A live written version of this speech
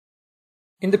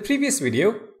In the previous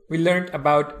video, we learned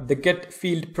about the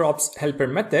getFieldProps helper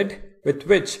method with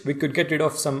which we could get rid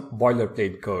of some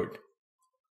boilerplate code.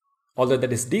 Although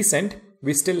that is decent,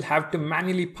 we still have to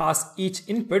manually pass each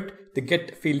input the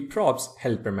getFieldProps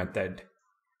helper method.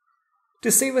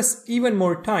 To save us even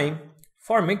more time,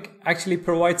 Formik actually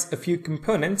provides a few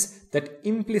components that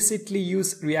implicitly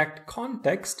use React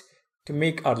context to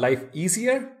make our life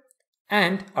easier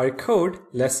and our code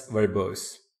less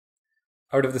verbose.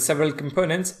 Out of the several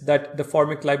components that the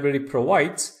Formik library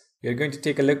provides, we are going to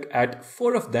take a look at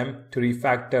 4 of them to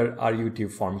refactor our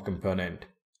YouTube form component.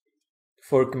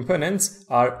 4 components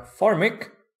are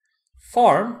Formik,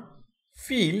 form,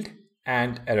 field,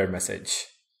 and error message.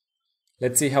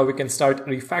 Let's see how we can start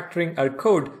refactoring our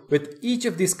code with each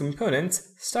of these components,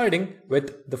 starting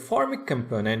with the Formik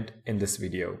component in this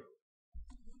video.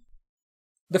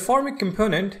 The Formik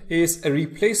component is a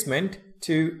replacement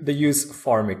to the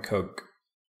useFormik hook.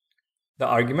 The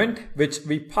argument which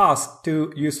we pass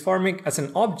to useFormik as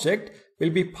an object will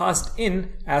be passed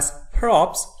in as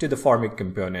props to the Formik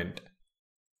component.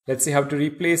 Let's see how to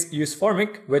replace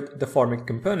useFormik with the Formik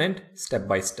component step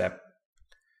by step.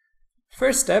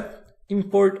 First step,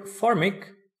 import Formik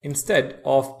instead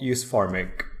of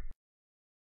useFormik.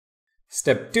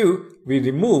 Step 2, we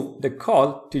remove the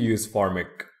call to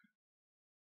useFormik.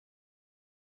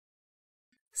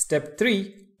 Step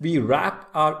 3, we wrap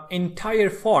our entire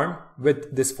form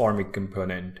with this Formik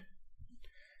component.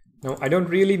 Now I don't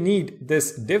really need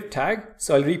this div tag,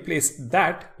 so I'll replace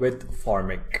that with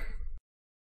Formik.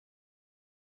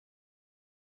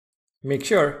 Make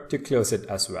sure to close it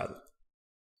as well.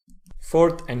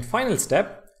 Fourth and final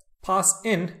step, pass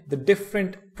in the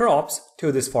different props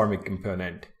to this Formik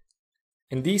component.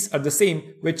 And these are the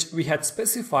same which we had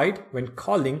specified when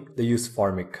calling the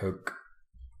useFormik hook.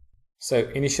 So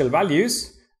initial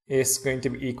values is going to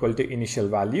be equal to initial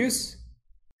values.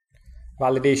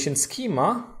 Validation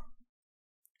schema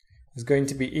is going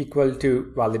to be equal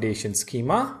to validation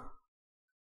schema.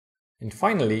 And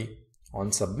finally,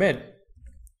 onSubmit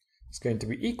is going to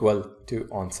be equal to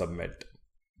onSubmit.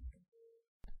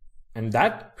 And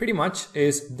that pretty much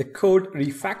is the code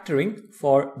refactoring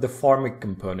for the Formik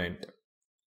component.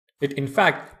 It in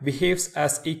fact behaves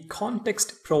as a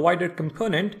context provider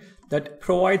component that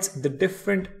provides the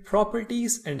different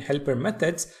properties and helper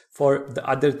methods for the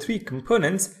other 3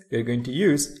 components we are going to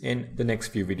use in the next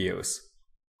few videos.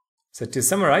 So to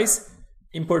summarize,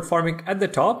 import Formik at the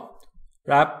top,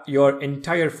 wrap your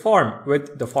entire form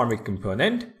with the Formik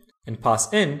component, and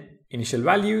pass in initial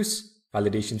values,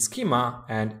 validation schema,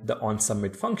 and the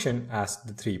onSubmit function as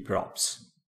the 3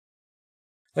 props.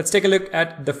 Let's take a look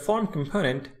at the form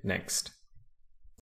component next.